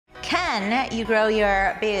can you grow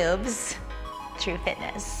your boobs through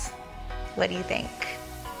fitness? What do you think?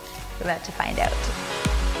 We're about to find out.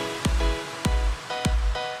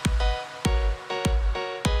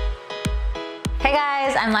 Hey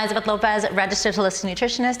guys, I'm Elizabeth Lopez, registered holistic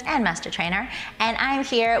nutritionist and master trainer, and I'm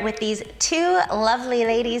here with these two lovely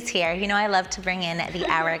ladies here. You know I love to bring in the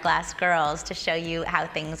Hourglass girls to show you how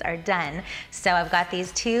things are done. So I've got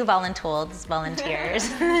these two volunteers,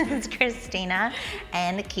 it's Christina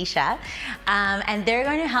and Keisha, and they're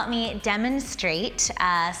going to help me demonstrate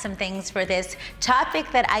some things for this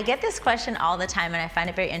topic that I get this question all the time and I find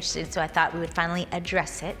it very interesting, so I thought we would finally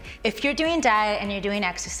address it. If you're doing diet and you're doing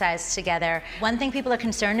exercise together, one thing people are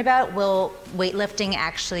concerned about, will weightlifting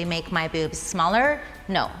actually make my boobs smaller?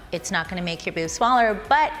 No, it's not gonna make your boobs smaller,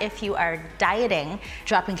 but if you are dieting,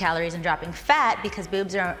 dropping calories and dropping fat, because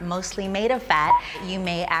boobs are mostly made of fat, you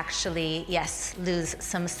may actually, yes, lose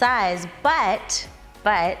some size, but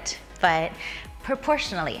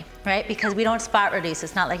proportionally, right? Because we don't spot reduce.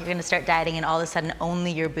 It's not like you're gonna start dieting and all of a sudden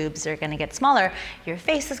only your boobs are gonna get smaller. Your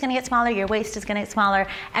face is gonna get smaller, your waist is gonna get smaller,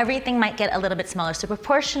 everything might get a little bit smaller. So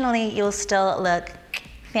proportionally, you'll still look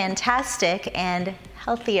fantastic and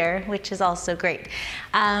healthier, which is also great.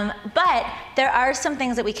 But there are some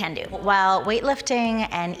things that we can do. While weightlifting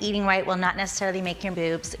and eating right will not necessarily make your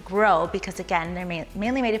boobs grow, because again, they're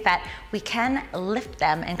mainly made of fat, we can lift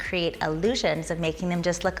them and create illusions of making them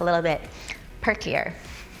just look a little bit perkier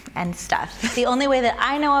and stuff. The only way that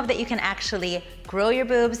I know of that you can actually grow your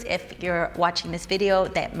boobs, if you're watching this video,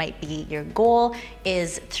 that might be your goal,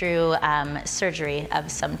 is through surgery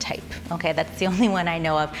of some type. Okay, that's the only one I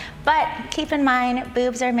know of. But keep in mind,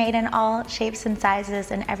 boobs are made in all shapes and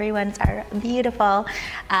sizes and everyone's are beautiful.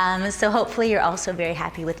 So hopefully you're also very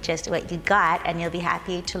happy with just what you got, and you'll be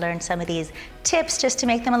happy to learn some of these tips just to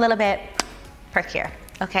make them a little bit perkier.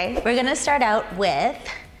 Okay, we're gonna start out with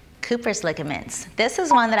Cooper's ligaments. This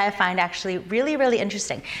is one that I find actually really, really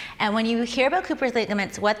interesting. And when you hear about Cooper's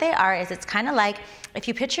ligaments, what they are is it's kind of like if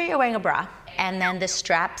you picture you're wearing a bra and then the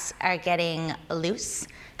straps are getting loose.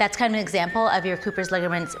 That's kind of an example of your Cooper's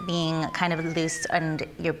ligaments being kind of loose and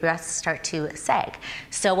your breasts start to sag.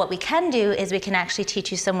 So what we can do is we can actually teach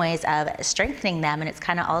you some ways of strengthening them, and it's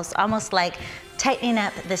kind of almost like tightening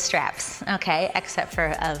up the straps, okay, except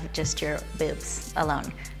for of just your boobs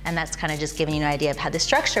alone. And that's kind of just giving you an idea of how the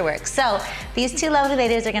structure works. So these two lovely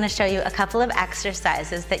ladies are gonna show you a couple of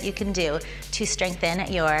exercises that you can do to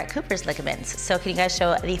strengthen your Cooper's ligaments. So can you guys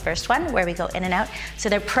show the first one where we go in and out? So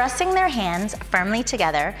they're pressing their hands firmly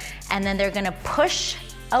together, and then they're gonna push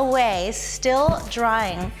away, still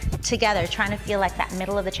drawing together, trying to feel like that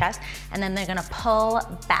middle of the chest, and then they're gonna pull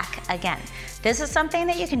back again. This is something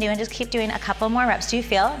that you can do and just keep doing a couple more reps. Do you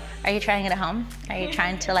feel? Are you trying it at home? Are you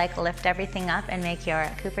trying to like lift everything up and make your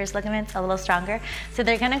Cooper's ligaments a little stronger? So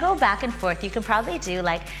they're gonna go back and forth. You can probably do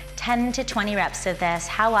like 10 to 20 reps of this.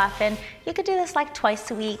 How often? You could do this like twice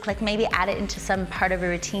a week, like maybe add it into some part of a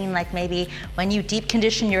routine, like maybe when you deep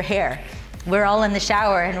condition your hair. We're all in the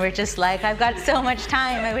shower and we're just like, I've got so much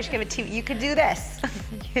time, I wish I could give it to you. You could do this.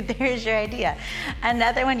 There's your idea.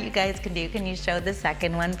 Another one you guys can do, can you show the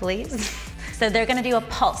second one, please? So they're gonna do a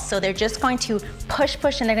pulse. So they're just going to push,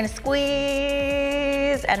 and they're gonna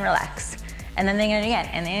squeeze and relax. And then they're gonna do it again,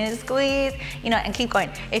 and then squeeze, you know, and keep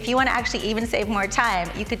going. If you wanna actually even save more time,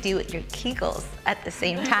 you could do your Kegels at the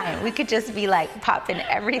same time. We could just be like popping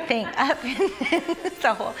everything up.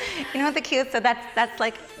 So, you know what the Kegels, so that's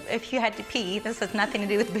like, if you had to pee, this has nothing to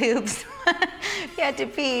do with boobs. If you had to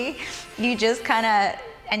pee, you just kinda,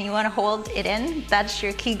 and you wanna hold it in, that's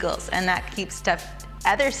your Kegels, and that keeps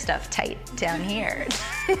other stuff tight down here.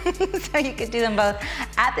 So you could do them both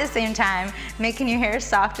at the same time, making your hair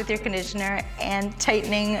soft with your conditioner and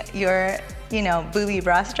tightening your, you know, booby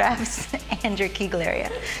bra straps and your Kegel area.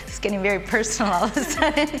 It's getting very personal all of a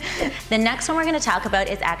sudden. The next one we're gonna talk about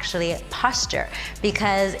is actually posture,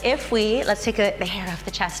 because if we, let's take the hair off the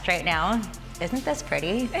chest right now. Isn't this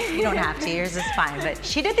pretty? You don't have to, yours is fine. But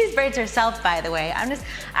she did these braids herself, by the way. I'm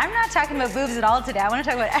not talking about boobs at all today. I wanna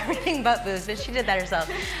talk about everything but boobs, but she did that herself.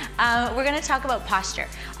 We're gonna talk about posture.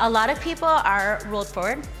 A lot of people are rolled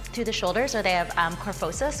forward through the shoulders, or they have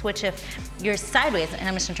kyphosis, which if you're sideways, and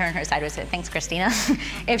I'm just gonna turn her sideways, so thanks Christina.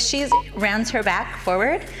 If she rounds her back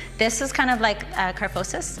forward, this is kind of like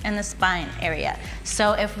kyphosis in the spine area.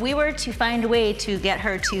 So if we were to find a way to get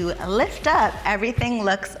her to lift up, everything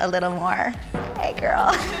looks a little more, hey girl.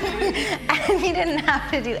 And you didn't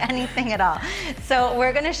have to do anything at all. So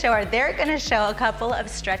we're gonna show her, they're gonna show a couple of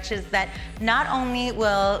stretches that not only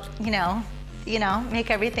will, you know, you know,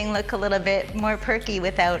 make everything look a little bit more perky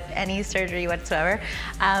without any surgery whatsoever.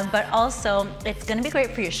 But also, it's gonna be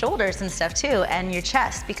great for your shoulders and stuff too, and your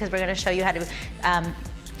chest, because we're gonna show you how to,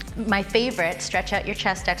 my favorite, stretch out your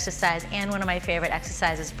chest exercise, and one of my favorite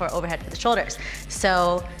exercises for overhead for the shoulders.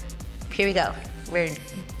 So here we go. We're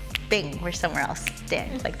somewhere else,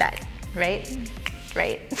 like that, right?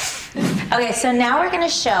 Right. Okay, so now we're gonna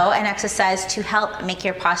show an exercise to help make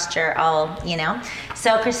your posture all, you know.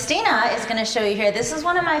 So Christina is gonna show you here. This is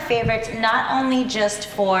one of my favorites, not only just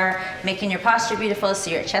for making your posture beautiful so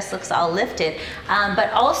your chest looks all lifted, but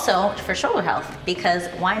also for shoulder health, because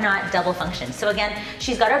why not double function? So again,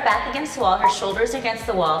 she's got her back against the wall, her shoulders against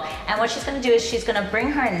the wall, and what she's gonna do is she's gonna bring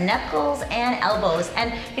her knuckles and elbows,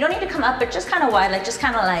 and you don't need to come up, but just kind of wide, like just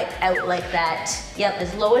kind of like out like that. Yep,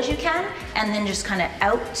 as low as you can, and then just kind of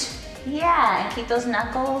out. Yeah, and keep those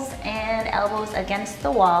knuckles and elbows against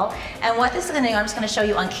the wall. And what this is gonna do, I'm just gonna show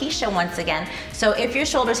you on Keisha once again. So if your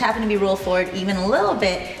shoulders happen to be rolled forward even a little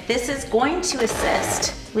bit, this is going to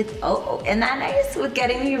assist with, oh, isn't that nice? With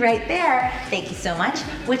getting you right there. Thank you so much.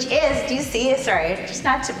 Which is, do you see, sorry, just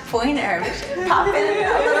not to point her, but just pop in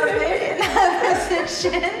a little bit in that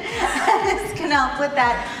position. And this can help with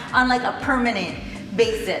that on like a permanent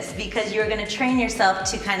basis, because you're gonna train yourself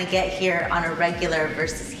to kind of get here on a regular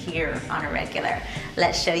versus here on a regular.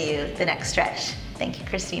 Let's show you the next stretch. Thank you,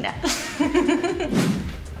 Christina.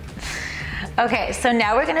 Okay, so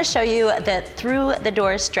now we're gonna show you the through the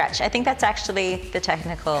door stretch. I think that's actually the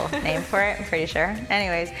technical name for it, I'm pretty sure.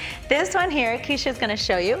 Anyways, this one here, Keisha's gonna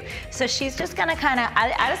show you. So she's just gonna kind of,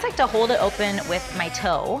 I just like to hold it open with my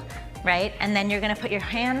toe, right? And then you're gonna put your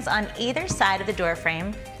hands on either side of the door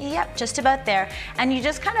frame. Yep, just about there. And you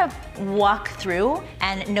just kind of walk through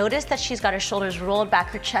and notice that she's got her shoulders rolled back,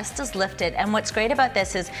 her chest is lifted. And what's great about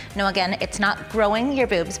this is, no, again, it's not growing your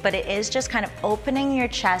boobs, but it is just kind of opening your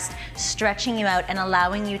chest, stretching you out and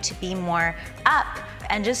allowing you to be more up,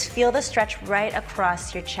 and just feel the stretch right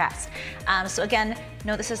across your chest. So again,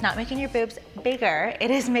 no, this is not making your boobs bigger. It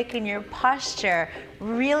is making your posture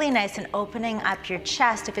really nice and opening up your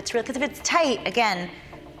chest. If it's real, because if it's tight, again,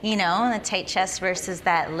 you know, the tight chest versus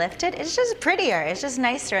that lifted, it's just prettier. It's just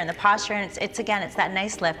nicer in the posture, and it's again, it's that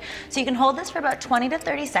nice lift. So you can hold this for about 20 to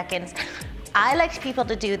 30 seconds. I like people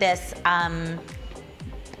to do this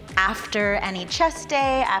after any chest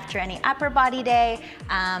day, after any upper body day,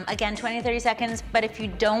 again 20 to 30 seconds, but if you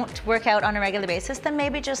don't work out on a regular basis, then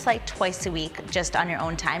maybe just like twice a week, just on your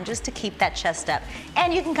own time, just to keep that chest up.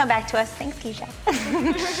 And you can come back to us. Thanks, Keisha.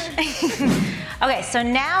 Okay, so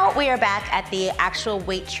now we are back at the actual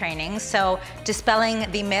weight training. So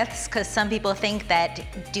dispelling the myths, because some people think that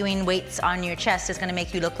doing weights on your chest is gonna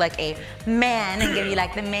make you look like a man and give you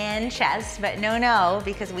like the man chest, but no,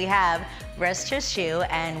 because we have breast tissue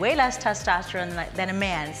and way less testosterone than a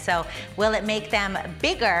man. So will it make them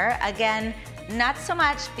bigger? Again, not so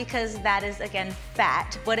much, because that is again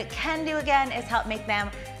fat. What it can do again is help make them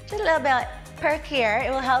just a little bit perkier. It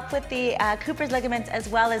will help with the Cooper's ligaments, as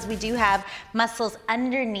well as we do have muscles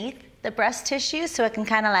underneath the breast tissue, so it can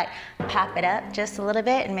kind of like pop it up just a little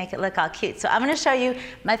bit and make it look all cute. So I'm gonna show you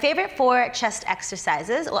my favorite 4 chest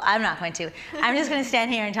exercises. Well, I'm not going to. I'm just gonna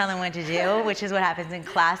stand here and tell them what to do, which is what happens in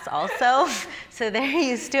class also. So they're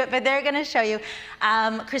used to it, but they're gonna show you.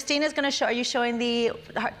 Christina's gonna show, are you showing the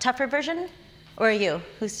tougher version? Or are you?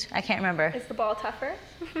 I can't remember. Is the ball tougher?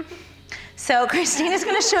 So Christina's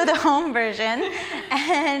gonna show the home version,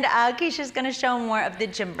 and Keisha's gonna show more of the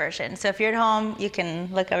gym version. So if you're at home, you can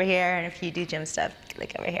look over here, and if you do gym stuff,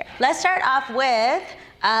 look over here. Let's start off with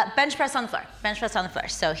bench press on the floor. Bench press on the floor.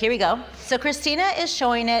 So here we go. So Christina is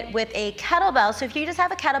showing it with a kettlebell. So if you just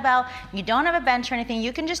have a kettlebell, you don't have a bench or anything,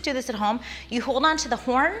 you can just do this at home. You hold on to the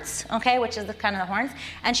horns, okay, which is the kind of the horns,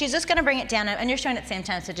 and she's just gonna bring it down, and you're showing it at the same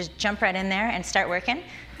time, so just jump right in there and start working.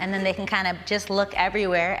 And then they can kind of just look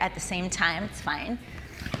everywhere at the same time, it's fine.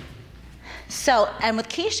 So, and with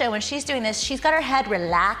Keisha, when she's doing this, she's got her head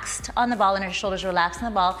relaxed on the ball and her shoulders relaxed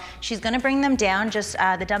on the ball. She's gonna bring them down, just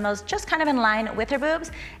the dumbbells just kind of in line with her boobs,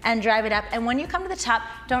 and drive it up. And when you come to the top,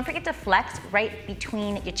 don't forget to flex right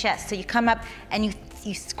between your chest. So you come up and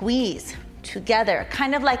you squeeze together,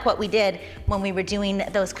 kind of like what we did when we were doing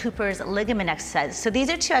those Cooper's ligament exercises. So these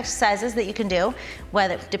are 2 exercises that you can do,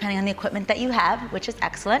 whether depending on the equipment that you have, which is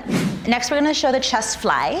excellent. Next, we're gonna show the chest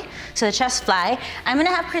fly. So the chest fly, I'm gonna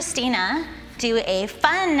have Christina do a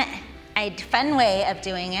fun a fun way of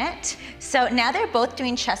doing it. So now they're both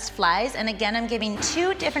doing chest flies, and again, I'm giving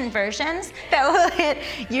 2 different versions that will hit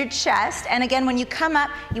your chest. And again, when you come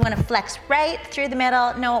up, you want to flex right through the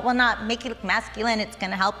middle. No, it will not make you look masculine. It's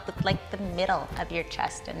going to help with like the middle of your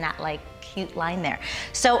chest and that like cute line there.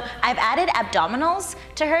 So I've added abdominals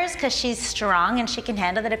to hers because she's strong and she can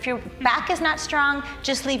handle that. If your back is not strong,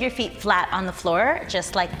 just leave your feet flat on the floor,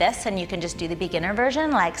 just like this, and you can just do the beginner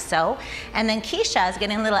version like so. And then Keisha is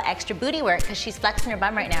getting a little extra booty work because she's flexing her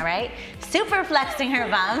bum right now, right? Super flexing her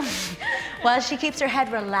bum while she keeps her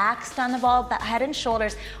head relaxed on the ball, head and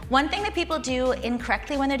shoulders. One thing that people do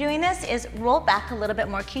incorrectly when they're doing this is roll back a little bit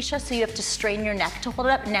more, Keisha, so you have to straighten your neck to hold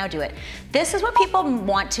it up. Now do it. This is what people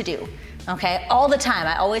want to do. Okay, all the time.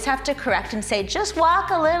 I always have to correct and say, just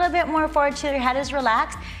walk a little bit more forward till your head is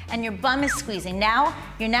relaxed and your bum is squeezing. Now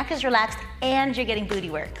your neck is relaxed and you're getting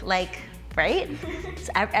booty work, like, right?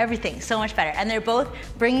 It's everything, so much better. And they're both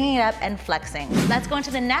bringing it up and flexing. Let's go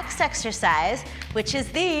into the next exercise, which is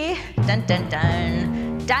the dun dun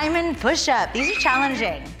dun diamond push-up. These are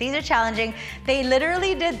challenging. These are challenging. They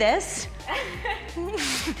literally did this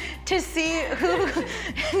to see who,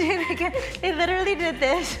 they literally did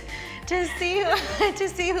this to see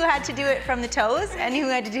who had to do it from the toes and who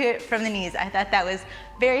had to do it from the knees. I thought that was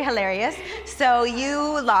very hilarious. So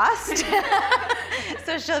you lost.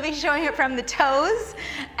 So she'll be showing it from the toes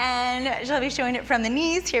and she'll be showing it from the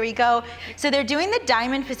knees. Here we go. So they're doing the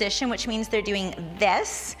diamond position, which means they're doing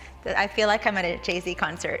this. I feel like I'm at a Jay-Z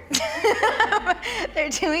concert. They're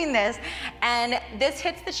doing this, and this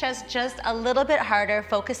hits the chest just a little bit harder,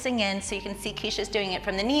 focusing in, so you can see Keisha's doing it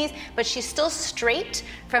from the knees, but she's still straight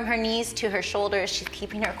from her knees to her shoulders. She's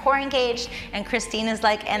keeping her core engaged, and Christina's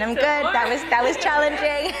like, and I'm good. That was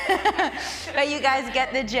challenging. But you guys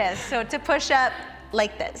get the gist. So to push up,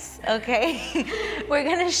 like this, okay? We're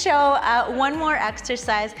gonna show one more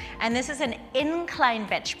exercise, and this is an incline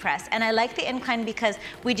bench press. And I like the incline because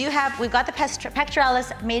we've got the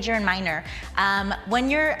pectoralis major and minor. When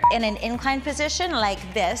you're in an incline position like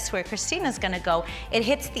this, where Christina's gonna go, it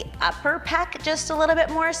hits the upper pec just a little bit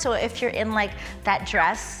more. So if you're in like that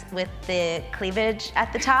dress with the cleavage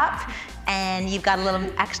at the top, and you've got a little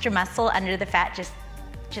extra muscle under the fat, just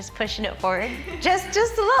pushing it forward, just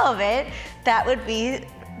a little bit, that would be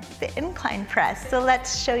the incline press. So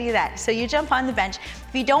let's show you that. So you jump on the bench.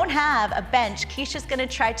 If you don't have a bench, Keisha's gonna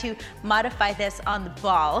try to modify this on the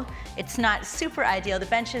ball. It's not super ideal. The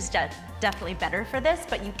bench is definitely better for this,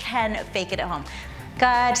 but you can fake it at home.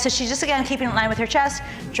 Good, so she's just again keeping it in line with her chest,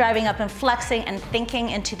 driving up and flexing and thinking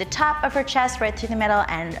into the top of her chest, right through the middle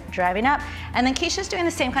and driving up. And then Keisha's doing the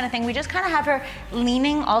same kind of thing. We just kind of have her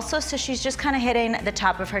leaning also, so she's just kind of hitting the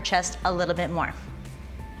top of her chest a little bit more.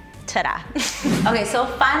 Ta-da. Okay, so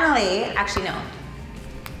finally, actually no.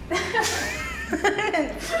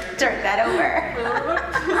 Turn that over.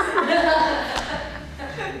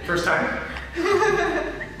 First time?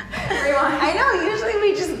 I know, usually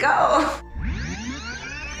we just go.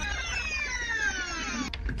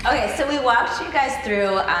 Okay, so we walked you guys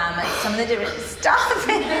through some of the different stuff.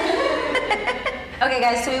 Okay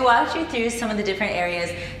guys, so we walked you through some of the different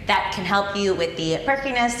areas that can help you with the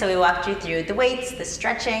perkiness. So we walked you through the weights, the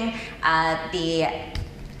stretching, the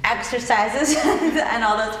exercises, and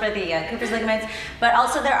all those for the Cooper's ligaments. But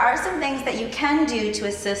also there are some things that you can do to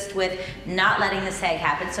assist with not letting the sag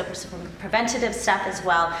happen. So for some preventative stuff as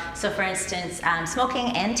well. So for instance,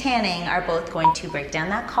 smoking and tanning are both going to break down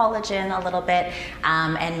that collagen a little bit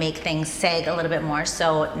and make things sag a little bit more.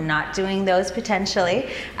 So not doing those potentially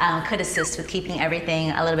could assist with keeping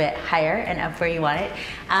everything a little bit higher and up where you want it.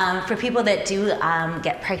 For people that do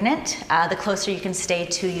get pregnant, the closer you can stay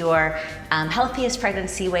to your healthiest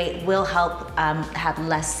pregnancy weight will help have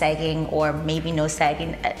less sagging or maybe no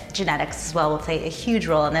sagging. Genetics as well will play a huge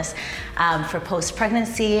role in this for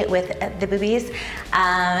post-pregnancy with the boobies.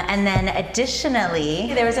 And then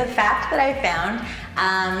additionally, there was a fact that I found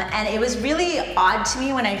and it was really odd to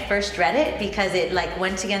me when I first read it because it like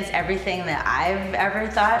went against everything that I've ever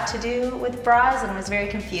thought to do with bras and was very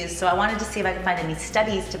confused. So I wanted to see if I could find any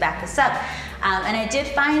studies to back this up. And I did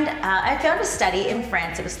find, I found a study in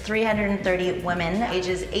France. It was 330 women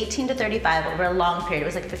ages 18 to 35 over a long period. It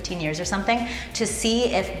was like 15 years or something, to see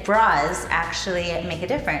if bras actually make a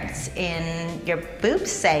difference in your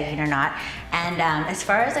boobs sagging or not. And as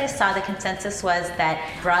far as I saw, the consensus was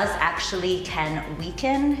that bras actually can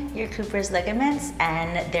weaken your Cooper's ligaments,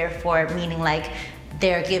 and therefore meaning like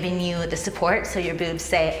they're giving you the support, so your boobs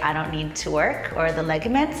say, I don't need to work, or the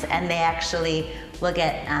ligaments, and they actually will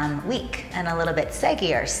get weak and a little bit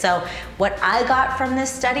saggier. So what I got from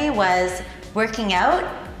this study was working out,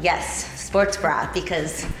 yes, sports bra,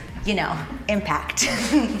 because, you know, impact.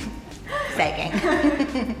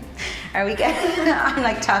 sagging. Are we good? I'm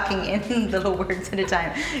like talking in little words at a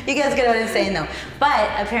time. You guys get what I'm saying though. But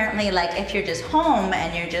apparently, like if you're just home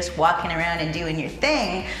and you're just walking around and doing your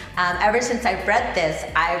thing, ever since I've read this,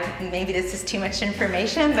 maybe this is too much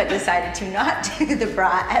information, but decided to not do the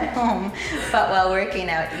bra at home, but while working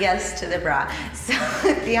out, yes to the bra. So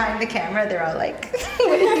behind the camera, they're all like,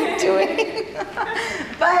 what are you doing?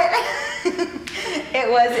 But it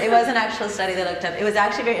was an actual study that I looked up. It was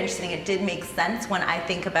actually very interesting. It did make sense when I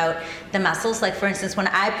think about the muscles. Like for instance, when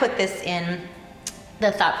I put this in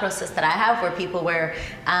the thought process that I have, where people wear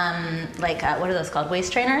what are those called,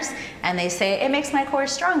 waist trainers, and they say it makes my core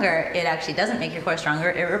stronger. It actually doesn't make your core stronger.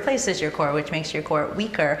 It replaces your core, which makes your core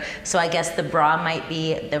weaker. So I guess the bra might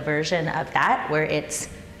be the version of that, where it's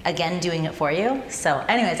again doing it for you. So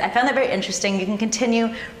anyways, I found that very interesting. You can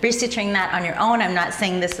continue researching that on your own. I'm not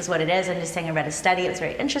saying this is what it is. I'm just saying I read a study. It was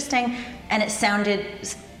very interesting, and it sounded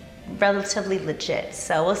relatively legit.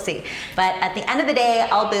 So we'll see. But at the end of the day,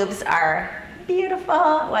 all boobs are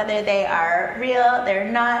beautiful, whether they are real, they're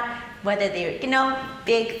not, whether they're, you know,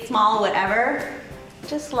 big, small, whatever.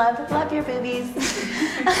 Just love your boobies.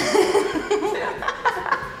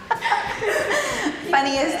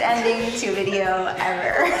 Funniest ending to a video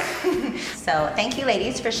ever. So thank you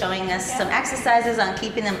ladies for showing us some exercises on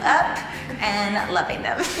keeping them up and loving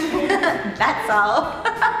them. That's all.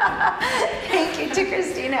 Thank you to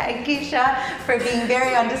Christina and Keisha for being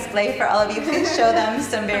very on display for all of you. Please show them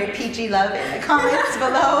some very PG love in the comments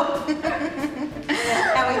below.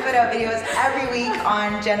 And we put out videos every week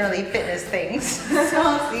on generally fitness things. So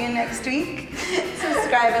I'll see you next week.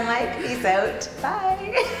 Subscribe and like. Peace out.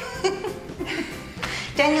 Bye.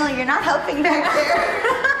 Daniel, you're not helping back there.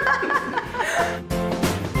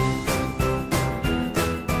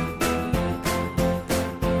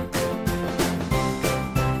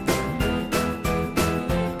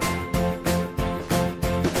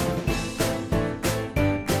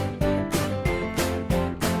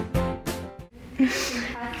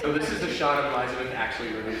 So this is a shot of Elizabeth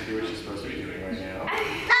actually learning to do what she's supposed to be doing right now.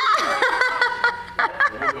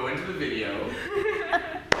 We'll go into the video.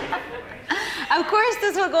 Of course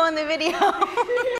this will go in the video.